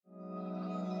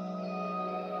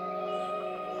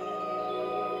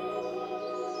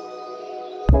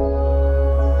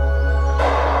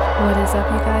is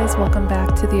up, you guys? Welcome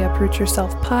back to the Uproot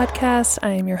Yourself podcast.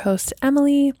 I am your host,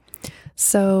 Emily.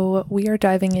 So we are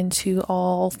diving into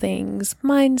all things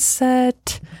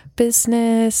mindset,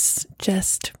 business,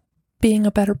 just being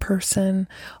a better person,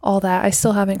 all that. I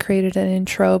still haven't created an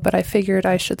intro, but I figured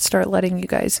I should start letting you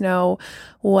guys know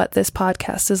what this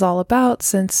podcast is all about,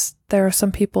 since there are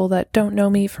some people that don't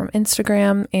know me from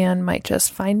Instagram and might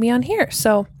just find me on here.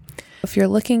 So if you're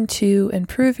looking to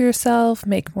improve yourself,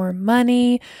 make more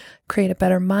money, create a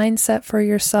better mindset for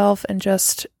yourself, and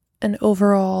just an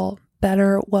overall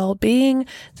better well-being,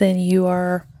 then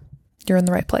you're in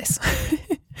the right place.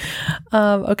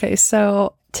 Okay,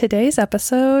 so today's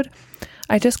episode,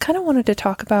 I just kind of wanted to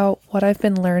talk about what I've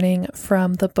been learning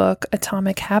from the book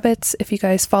Atomic Habits. If you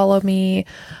guys follow me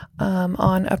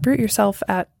on Uproot Yourself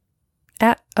at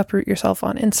Uproot Yourself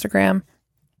on Instagram,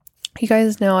 you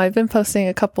guys know I've been posting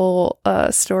a couple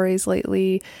stories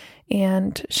lately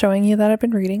and showing you that I've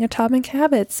been reading Atomic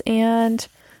Habits. And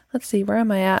let's see, where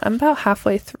am I at? I'm about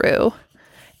halfway through.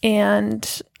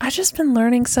 And I've just been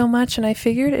learning so much, and I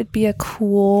figured it would be a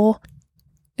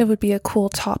cool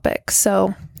topic.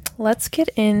 So let's get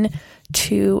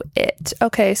into it.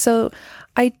 Okay, so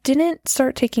I didn't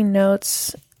start taking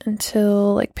notes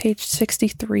until like page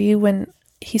 63 when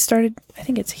he started, I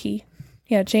think it's he.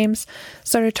 Yeah, James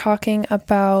started talking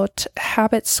about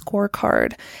habit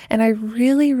scorecard. And I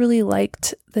really, really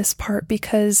liked this part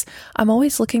because I'm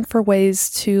always looking for ways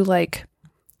to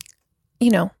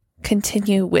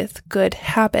continue with good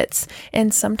habits.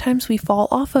 And sometimes we fall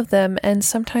off of them. And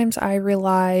sometimes I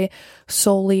rely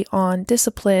solely on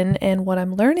discipline. And what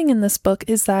I'm learning in this book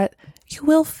is that you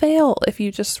will fail if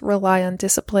you just rely on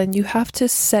discipline. You have to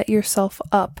set yourself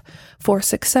up for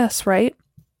success, right?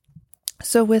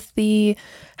 So with the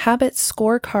habit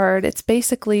scorecard, it's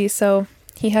basically, so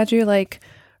he had you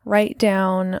write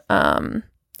down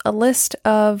a list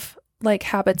of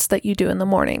habits that you do in the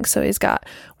morning. So he's got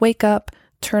wake up,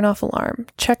 turn off alarm,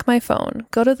 check my phone,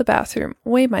 go to the bathroom,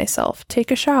 weigh myself, take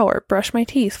a shower, brush my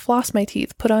teeth, floss my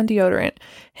teeth, put on deodorant,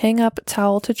 hang up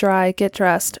towel to dry, get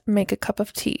dressed, make a cup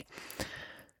of tea.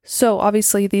 So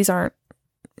obviously these aren't,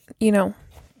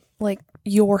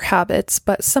 your habits,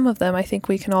 but some of them I think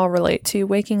we can all relate to: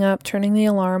 waking up, turning the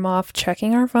alarm off,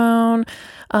 checking our phone.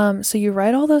 So you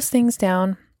write all those things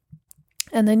down,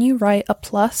 and then you write a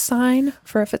plus sign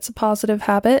for if it's a positive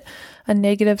habit, a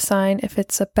negative sign if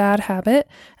it's a bad habit,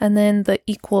 and then the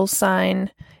equal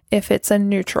sign if it's a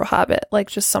neutral habit,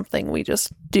 just something we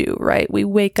just do, right? We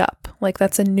wake up,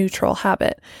 that's a neutral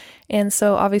habit. And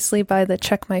so obviously by the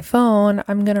check my phone,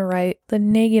 I'm going to write the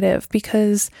negative,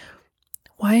 because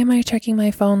why am I checking my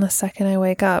phone the second I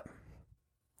wake up?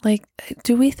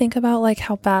 Do we think about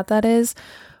how bad that is?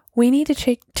 We need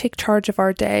to take charge of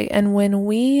our day. And when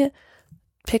we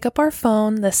pick up our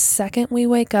phone the second we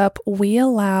wake up, we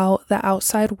allow the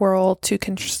outside world to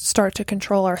start to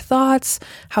control our thoughts,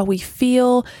 how we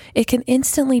feel. It can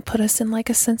instantly put us in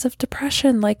a sense of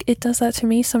depression. It does that to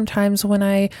me sometimes when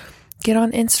I get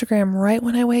on Instagram right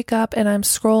when I wake up and I'm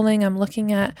scrolling, I'm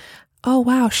looking at, oh,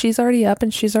 wow, she's already up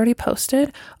and she's already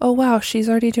posted. Oh, wow, she's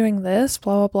already doing this,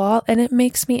 blah, blah, blah. And it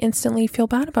makes me instantly feel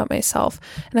bad about myself.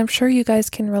 And I'm sure you guys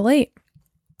can relate.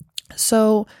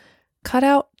 So cut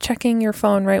out checking your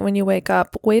phone right when you wake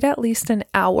up. Wait at least an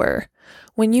hour.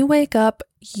 When you wake up,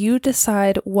 you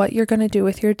decide what you're going to do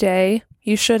with your day.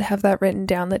 You should have that written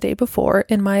down the day before,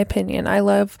 in my opinion. I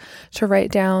love to write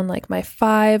down my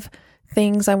 5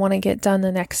 things I want to get done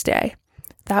the next day.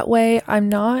 That way I'm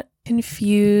not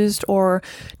confused or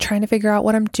trying to figure out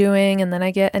what I'm doing, and then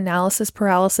I get analysis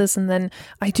paralysis, and then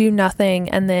I do nothing,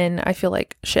 and then I feel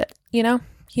like shit, you know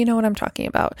what I'm talking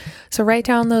about. So write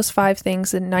down those 5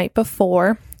 things the night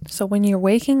before. So when you're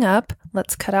waking up,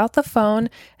 let's cut out the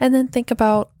phone and then think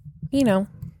about,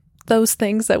 those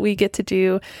things that we get to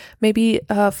do. Maybe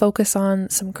focus on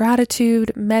some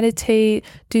gratitude, meditate,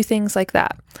 do things like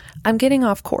that. I'm getting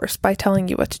off course by telling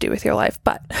you what to do with your life,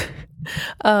 but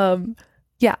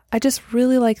yeah, I just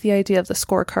really like the idea of the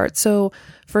scorecard. So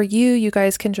for you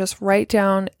guys can just write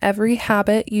down every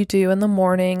habit you do in the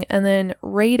morning and then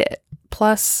rate it,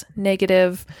 plus,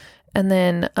 negative, and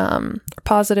then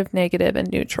positive, negative, and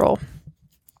neutral.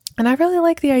 And I really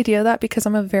like the idea of that because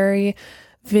I'm a very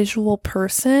visual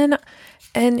person.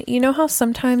 And you know how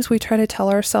sometimes we try to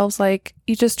tell ourselves,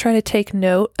 you just try to take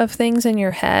note of things in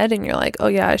your head and you're like, oh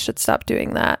yeah, I should stop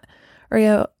doing that. Or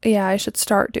yeah, I should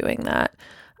start doing that.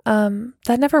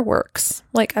 That never works.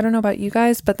 I don't know about you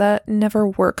guys, but that never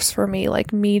works for me.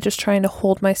 Me just trying to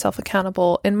hold myself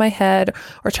accountable in my head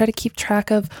or try to keep track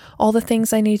of all the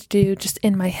things I need to do just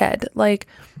in my head.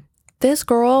 This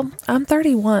girl, I'm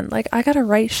 31. Like, I gotta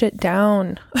write shit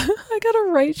down. I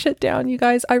gotta write shit down, you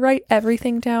guys. I write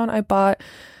everything down. I bought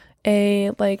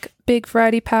a like big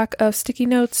variety pack of sticky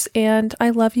notes and I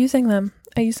love using them.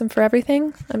 I use them for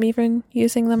everything. I'm even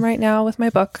using them right now with my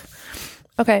book.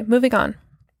 Okay, moving on.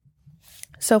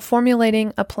 So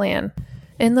formulating a plan.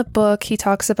 In the book, he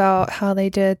talks about how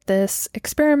they did this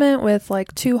experiment with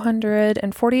like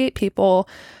 248 people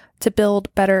to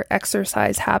build better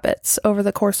exercise habits over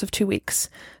the course of 2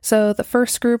 weeks. So the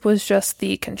first group was just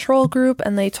the control group,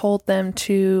 and they told them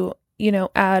to,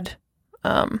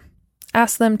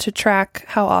 ask them to track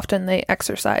how often they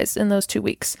exercised in those 2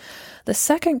 weeks. The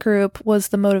second group was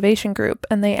the motivation group,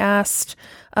 and they asked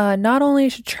not only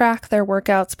to track their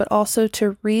workouts, but also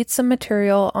to read some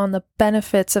material on the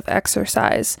benefits of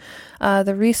exercise.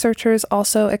 The researchers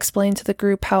also explained to the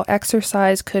group how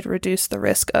exercise could reduce the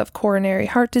risk of coronary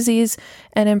heart disease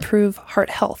and improve heart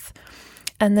health.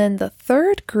 And then the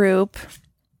third group,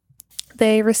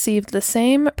 they received the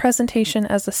same presentation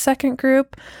as the second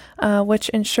group, which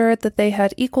ensured that they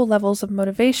had equal levels of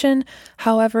motivation.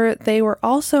 However, they were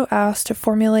also asked to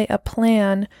formulate a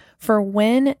plan for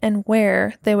when and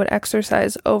where they would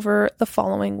exercise over the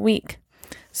following week.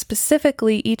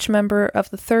 Specifically, each member of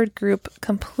the third group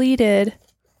completed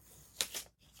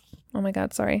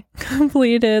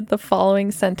the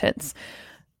following sentence.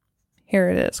 Here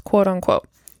it is, quote unquote.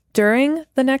 During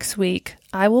the next week,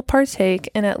 I will partake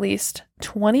in at least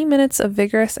 20 minutes of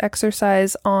vigorous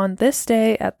exercise on this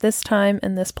day at this time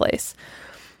in this place.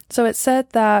 So it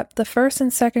said that the first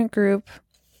and second group,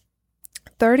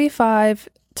 35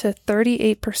 to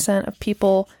 38% of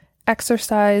people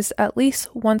exercise at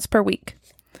least once per week.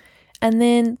 And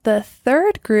then the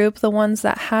third group, the ones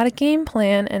that had a game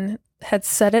plan and had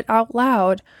said it out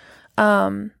loud,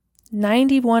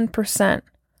 91%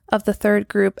 of the third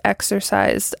group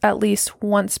exercised at least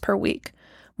once per week,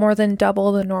 more than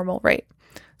double the normal rate.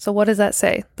 So what does that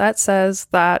say? That says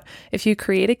that if you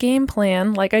create a game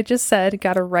plan, like I just said,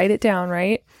 got to write it down,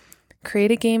 right?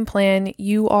 Create a game plan,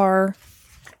 you are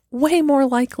way more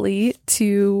likely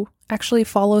to actually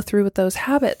follow through with those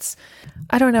habits.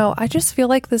 I don't know. I just feel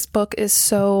like this book is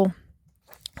so,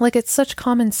 like, it's such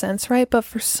common sense, right? But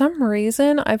for some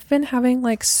reason, I've been having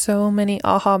like so many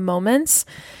aha moments.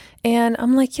 And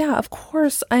I'm like, yeah, of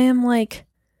course I am like,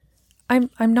 I'm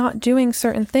not doing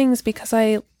certain things because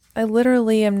I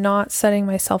literally am not setting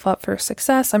myself up for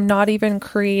success. I'm not even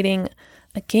creating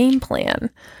a game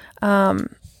plan.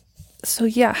 So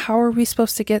yeah, how are we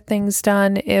supposed to get things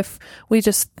done if we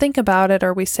just think about it,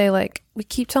 or we say like, we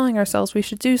keep telling ourselves we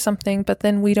should do something, but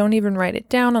then we don't even write it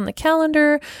down on the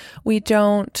calendar. We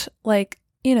don't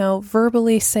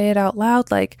verbally say it out loud.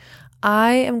 Like,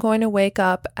 I am going to wake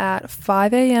up at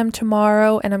 5 a.m.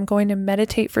 tomorrow and I'm going to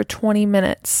meditate for 20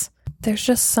 minutes. There's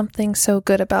just something so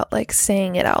good about like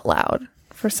saying it out loud.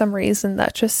 For some reason,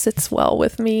 that just sits well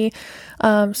with me.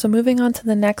 So moving on to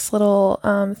the next little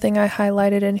thing I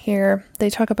highlighted in here,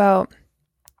 they talk about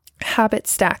habit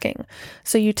stacking.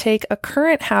 So you take a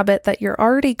current habit that you're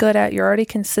already good at, you're already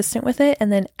consistent with it,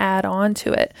 and then add on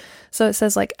to it. So it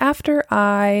says like, after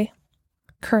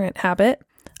current habit,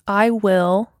 I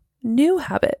will new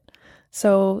habit.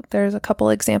 So there's a couple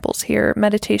examples here.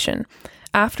 Meditation.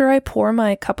 After I pour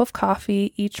my cup of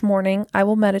coffee each morning, I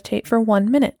will meditate for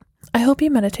 1 minute. I hope you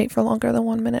meditate for longer than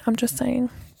 1 minute. I'm just saying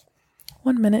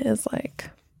 1 minute is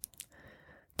like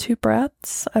 2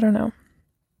 breaths. I don't know.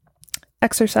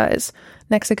 Exercise.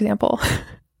 Next example.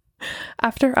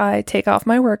 After I take off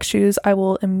my work shoes, I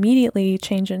will immediately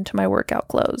change into my workout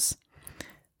clothes.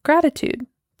 Gratitude.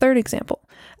 Third example.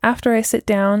 After I sit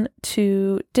down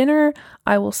to dinner,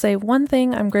 I will say one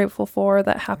thing I'm grateful for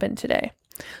that happened today.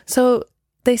 So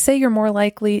they say you're more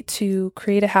likely to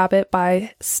create a habit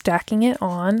by stacking it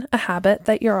on a habit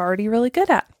that you're already really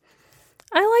good at.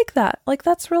 I like that. Like,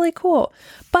 that's really cool.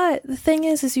 But the thing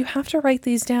is you have to write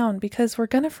these down because we're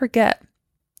going to forget.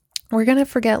 We're going to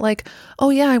forget like, oh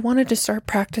yeah, I wanted to start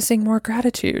practicing more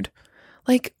gratitude.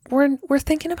 Like, we're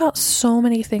thinking about so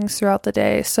many things throughout the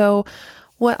day. So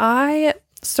what I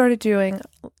started doing,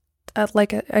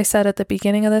 like I said at the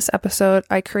beginning of this episode,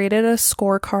 I created a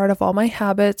scorecard of all my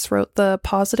habits, wrote the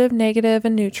positive, negative,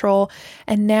 and neutral,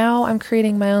 and now I'm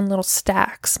creating my own little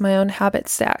stacks, my own habit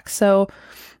stack. So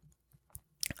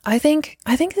I think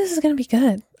this is going to be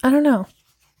good. I don't know.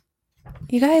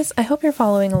 You guys, I hope you're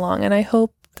following along, and I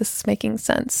hope this is making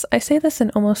sense. I say this in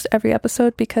almost every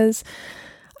episode because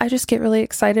I just get really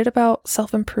excited about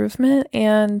self-improvement,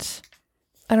 and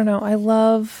I don't know, I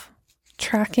love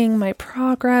tracking my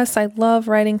progress. I love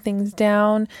writing things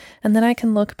down, and then I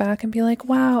can look back and be like,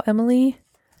 wow, Emily,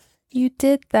 You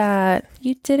did that.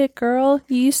 You did it, girl.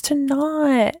 You used to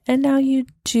not, and now you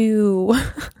do.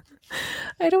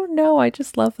 I don't know. I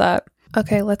just love that.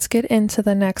 Okay, let's get into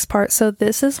the next part. So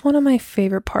this is one of my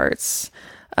favorite parts.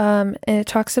 And it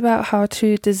talks about how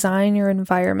to design your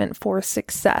environment for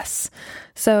success.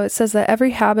 So it says that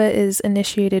every habit is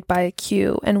initiated by a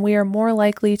cue, and we are more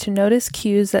likely to notice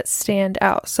cues that stand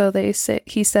out. So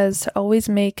he says to always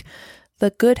make the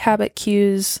good habit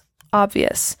cues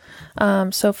obvious.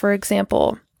 So for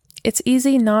example, it's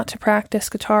easy not to practice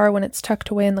guitar when it's tucked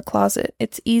away in the closet.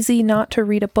 It's easy not to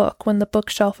read a book when the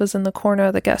bookshelf is in the corner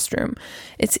of the guest room.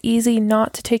 It's easy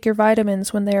not to take your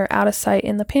vitamins when they are out of sight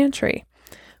in the pantry.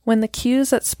 When the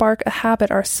cues that spark a habit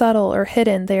are subtle or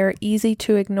hidden, they are easy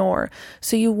to ignore.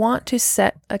 So you want to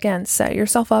set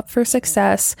yourself up for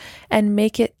success and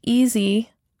make it easy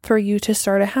for you to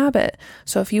start a habit.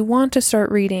 So if you want to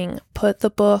start reading, put the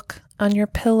book on your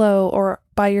pillow or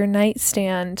by your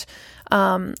nightstand,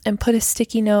 and put a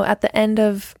sticky note at the end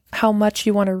of how much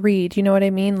you want to read. You know what I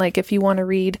mean? Like if you want to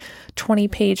read 20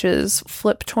 pages,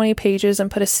 flip 20 pages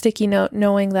and put a sticky note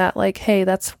knowing that like, hey,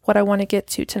 that's what I want to get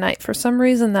to tonight. For some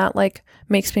reason that like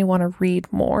makes me want to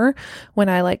read more when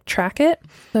I like track it.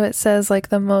 So it says like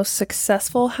the most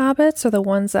successful habits are the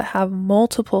ones that have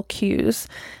multiple cues.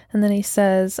 And then he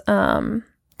says,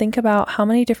 think about how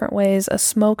many different ways a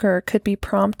smoker could be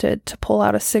prompted to pull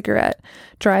out a cigarette,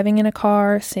 driving in a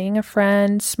car, seeing a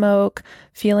friend smoke,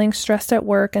 feeling stressed at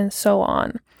work, and so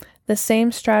on. The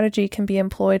same strategy can be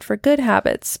employed for good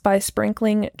habits. By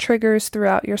sprinkling triggers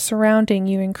throughout your surrounding,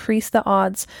 you increase the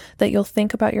odds that you'll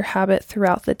think about your habit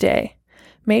throughout the day.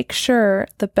 Make sure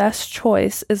the best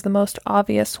choice is the most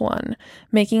obvious one.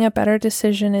 Making a better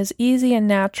decision is easy and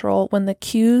natural when the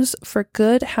cues for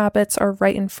good habits are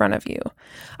right in front of you.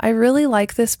 I really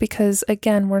like this because,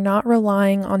 again, we're not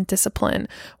relying on discipline.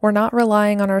 We're not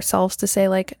relying on ourselves to say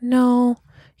like, no,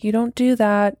 you don't do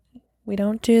that. We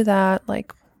don't do that.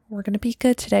 Like, we're going to be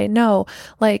good today. No,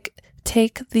 like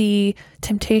take the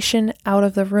temptation out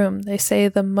of the room. They say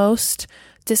the most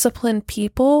disciplined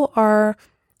people are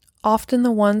often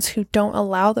the ones who don't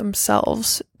allow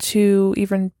themselves to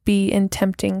even be in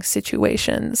tempting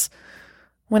situations.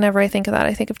 Whenever I think of that,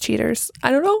 I think of cheaters. I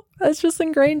don't know. That's just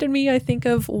ingrained in me. I think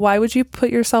of why would you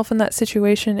put yourself in that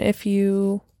situation if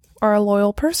you are a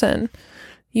loyal person?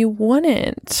 You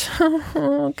wouldn't.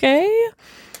 Okay,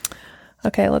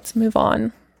 let's move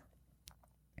on.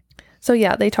 So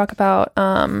yeah, they talk about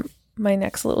my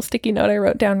next little sticky note I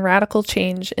wrote down, radical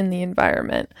change in the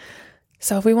environment.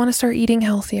 So if we want to start eating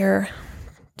healthier,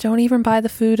 don't even buy the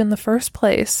food in the first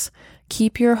place.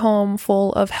 Keep your home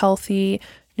full of healthy,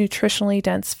 nutritionally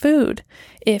dense food.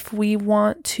 If we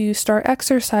want to start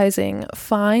exercising,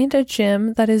 find a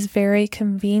gym that is very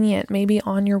convenient, maybe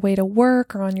on your way to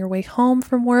work or on your way home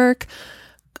from work.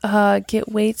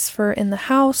 Get weights for in the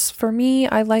house. For me,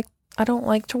 I don't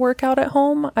like to work out at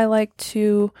home. I like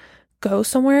to go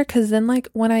somewhere because then like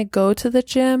when I go to the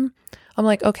gym, I'm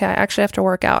like, okay, I actually have to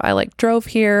work out. I like drove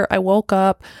here. I woke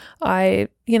up. I'm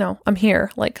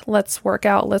here. Like, let's work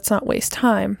out. Let's not waste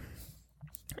time.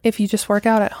 If you just work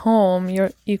out at home,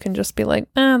 you can just be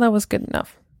like, that was good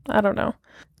enough. I don't know.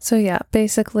 So yeah,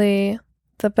 basically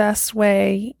the best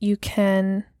way you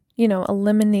can,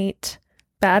 eliminate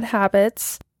bad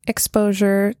habits,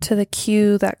 exposure to the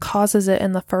cue that causes it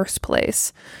in the first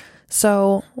place.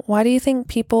 So why do you think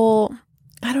people,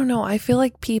 I don't know, I feel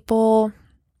like people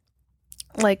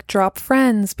like drop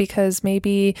friends because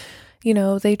maybe,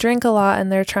 they drink a lot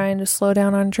and they're trying to slow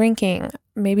down on drinking.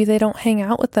 Maybe they don't hang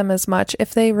out with them as much.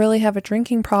 If they really have a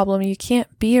drinking problem, you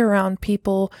can't be around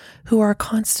people who are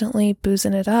constantly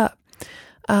boozing it up.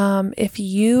 If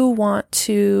you want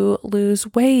to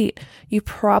lose weight, you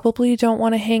probably don't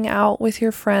want to hang out with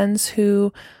your friends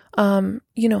who,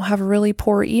 have really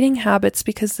poor eating habits,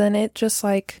 because then it just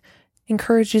like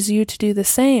encourages you to do the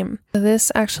same.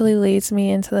 This actually leads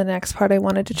me into the next part I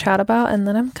wanted to chat about, and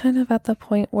then I'm kind of at the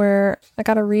point where I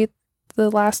got to read the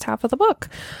last half of the book.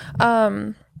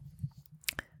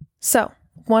 So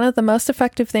one of the most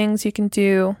effective things you can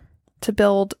do to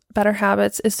build better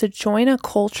habits is to join a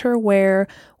culture where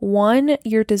 1,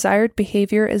 your desired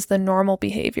behavior is the normal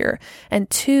behavior, and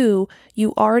 2,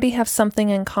 you already have something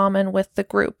in common with the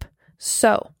group.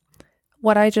 So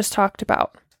what I just talked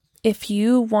about, if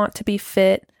you want to be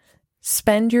fit,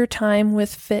 spend your time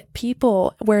with fit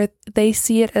people where they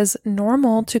see it as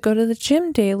normal to go to the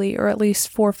gym daily or at least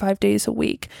 4 or 5 days a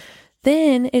week.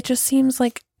 Then it just seems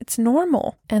like it's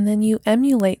normal. And then you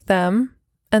emulate them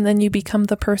and then you become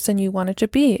the person you wanted to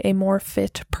be, a more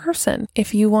fit person.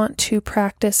 If you want to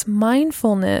practice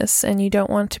mindfulness and you don't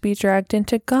want to be dragged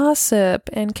into gossip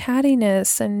and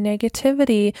cattiness and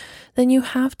negativity, then you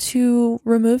have to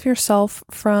remove yourself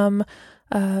from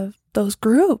those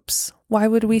groups. Why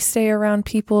would we stay around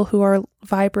people who are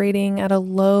vibrating at a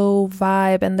low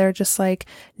vibe and they're just like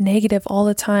negative all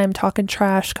the time, talking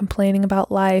trash, complaining about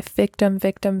life, victim,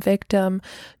 victim, victim?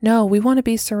 No, we want to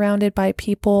be surrounded by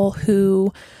people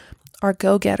who are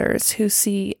go-getters, who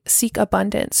seek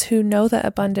abundance, who know that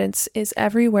abundance is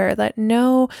everywhere, that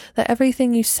know that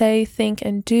everything you say, think,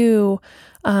 and do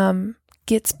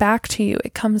gets back to you.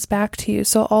 It comes back to you.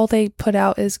 So all they put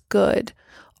out is good.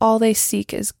 All they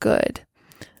seek is good.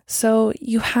 So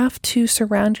you have to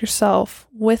surround yourself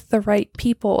with the right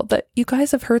people. That you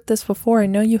guys have heard this before. I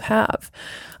know you have.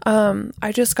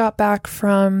 I just got back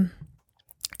from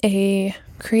a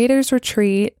creators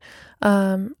retreat.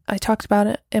 I talked about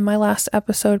it in my last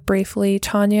episode briefly.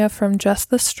 Tanya from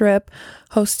Just the Strip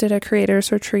hosted a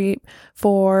creators retreat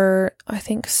for, I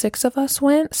think 6 of us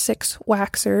went, 6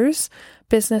 waxers,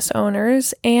 business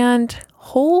owners, and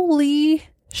holy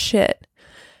shit.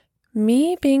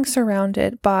 Me being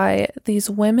surrounded by these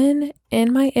women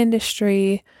in my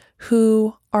industry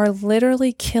who are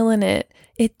literally killing it,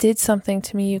 it did something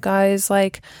to me, you guys.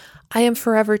 Like, I am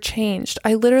forever changed.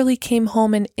 I literally came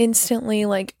home and instantly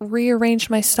rearranged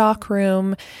my stock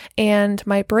room and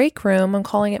my break room. I'm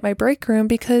calling it my break room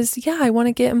because I want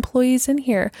to get employees in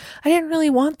here. I didn't really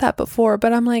want that before,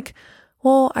 but I'm like,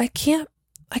 well, I can't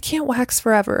wax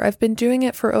forever. I've been doing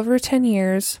it for over 10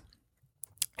 years.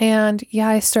 And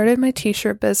I started my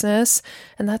t-shirt business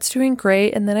and that's doing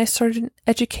great. And then I started an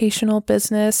educational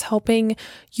business helping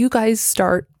you guys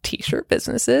start t-shirt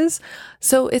businesses.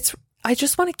 So I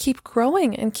just want to keep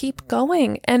growing and keep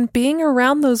going. And being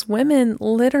around those women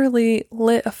literally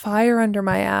lit a fire under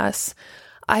my ass.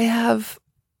 I have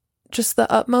just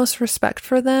the utmost respect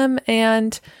for them.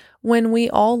 And when we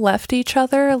all left each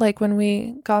other, when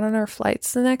we got on our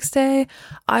flights the next day,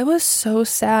 I was so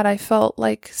sad. I felt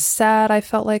sad. I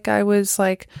felt like I was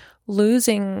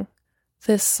losing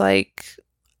this, I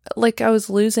was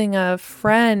losing a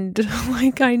friend.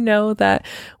 I know that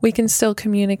we can still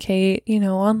communicate,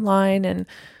 online and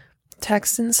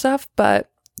text and stuff, but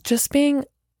just being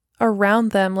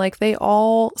around them, they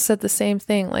all said the same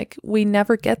thing. We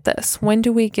never get this. When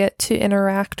do we get to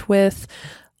interact with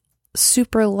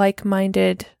super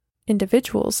like-minded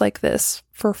individuals like this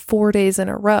for 4 days in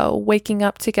a row, waking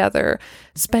up together,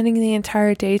 spending the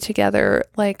entire day together,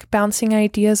 bouncing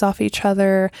ideas off each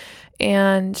other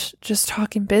and just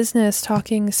talking business,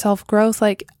 talking self-growth.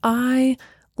 I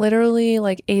literally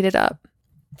ate it up.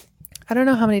 I don't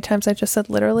know how many times I just said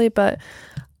literally, but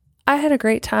I had a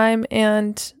great time,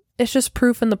 and it's just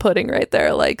proof in the pudding right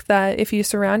there. That if you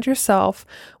surround yourself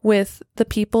with the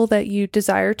people that you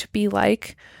desire to be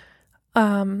like,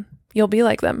 you'll be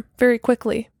like them very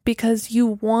quickly because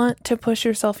you want to push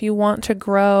yourself, you want to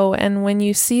grow. And when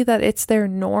you see that it's their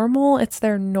norm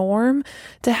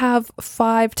to have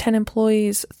 5, 10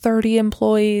 employees, 30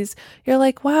 employees, you're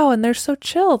like, wow. And they're so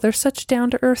chill. They're such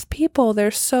down to earth people. They're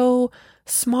so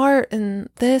smart and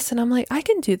this. And I'm like, I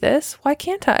can do this. Why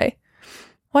can't I?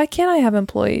 Why can't I have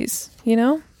employees? I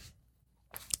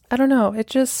don't know.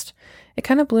 It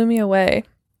kind of blew me away.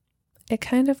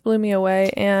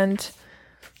 And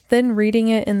then reading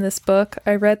it in this book,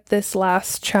 I read this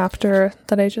last chapter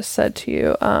that I just said to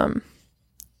you,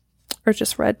 or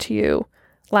just read to you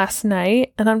last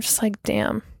night. And I'm just like,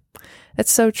 damn,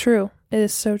 it's so true. It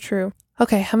is so true.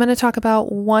 Okay, I'm going to talk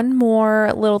about one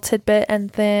more little tidbit and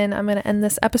then I'm going to end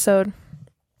this episode.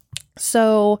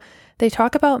 So they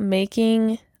talk about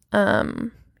making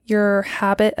your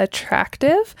habit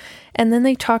attractive. And then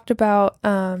they talked about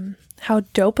how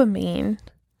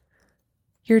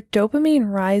your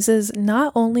dopamine rises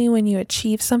not only when you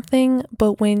achieve something,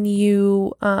 but when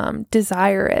you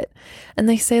desire it. And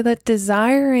they say that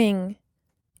desiring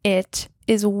it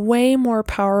is way more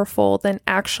powerful than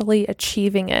actually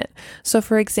achieving it. So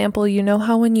for example,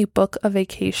 how when you book a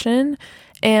vacation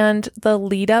and the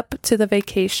lead up to the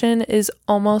vacation is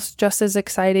almost just as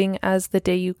exciting as the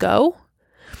day you go?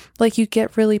 You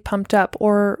get really pumped up,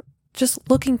 or just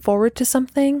looking forward to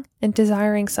something and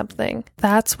desiring something.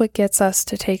 That's what gets us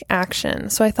to take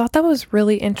action. So I thought that was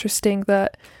really interesting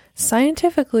that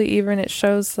scientifically even it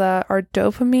shows that our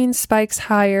dopamine spikes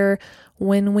higher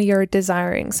when we are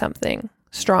desiring something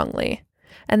strongly.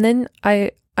 And then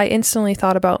I I instantly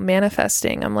thought about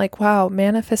manifesting. I'm like, wow,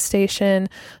 manifestation,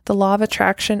 the law of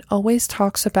attraction always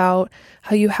talks about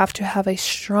how you have to have a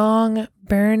strong,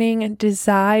 burning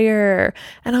desire.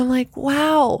 And I'm like,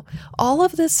 wow, all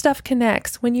of this stuff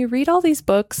connects. When you read all these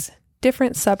books,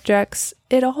 different subjects,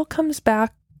 it all comes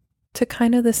back to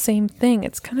kind of the same thing.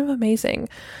 It's kind of amazing.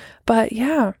 But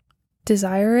yeah,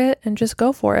 desire it and just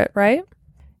go for it, right?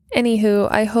 Anywho,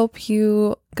 I hope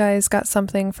you guys got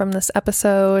something from this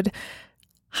episode.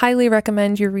 Highly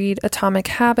recommend you read Atomic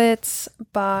Habits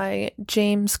by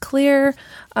James Clear.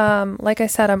 Like I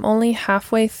said, I'm only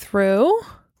halfway through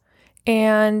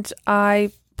and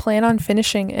I plan on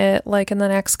finishing it like in the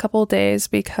next couple days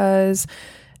because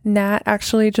Nat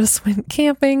actually just went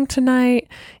camping tonight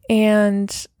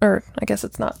or I guess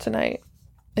it's not tonight.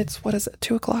 It's,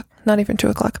 2:00? Not even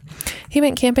 2:00. He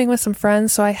went camping with some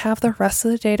friends, so I have the rest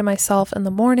of the day to myself in the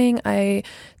morning. I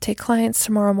take clients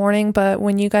tomorrow morning, but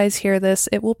when you guys hear this,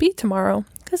 it will be tomorrow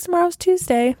because tomorrow's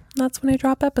Tuesday. That's when I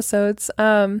drop episodes.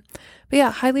 But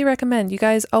yeah, highly recommend. You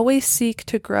guys always seek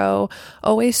to grow,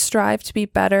 always strive to be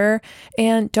better,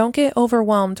 and don't get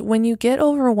overwhelmed. When you get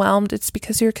overwhelmed, it's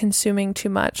because you're consuming too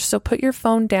much. So put your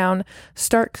phone down,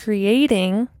 start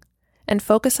creating, and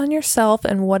focus on yourself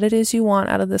and what it is you want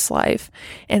out of this life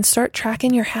and start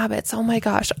tracking your habits. Oh my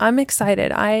gosh, I'm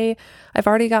excited. I've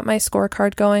already got my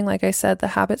scorecard going. Like I said, the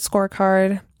habit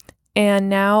scorecard. And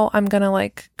now I'm going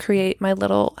to create my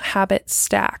little habit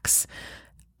stacks,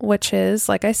 which is,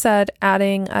 like I said,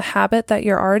 adding a habit that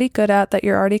you're already good at, that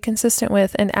you're already consistent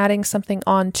with, and adding something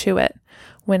onto it.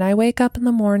 When I wake up in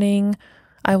the morning,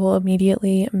 I will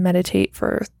immediately meditate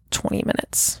for 20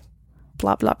 minutes.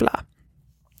 Blah, blah, blah.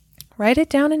 Write it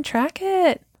down and track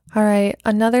it. All right.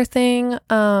 Another thing,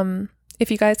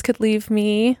 if you guys could leave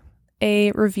me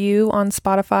a review on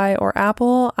Spotify or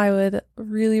Apple, I would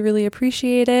really, really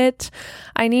appreciate it.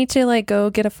 I need to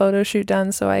go get a photo shoot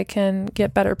done so I can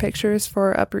get better pictures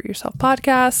for Uproot Yourself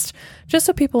podcast, just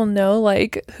so people know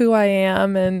who I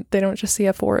am and they don't just see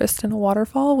a forest and a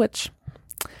waterfall, which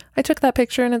I took that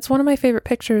picture and it's one of my favorite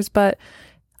pictures, but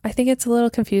I think it's a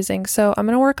little confusing. So I'm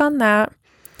going to work on that.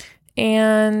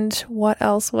 And what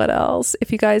else?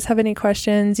 If you guys have any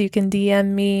questions, you can DM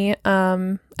me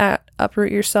at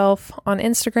Uproot Yourself on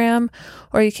Instagram,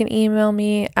 or you can email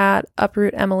me at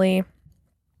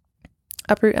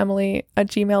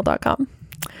uprootemily@gmail.com.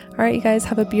 All right, you guys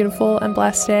have a beautiful and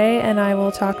blessed day, and I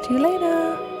will talk to you later.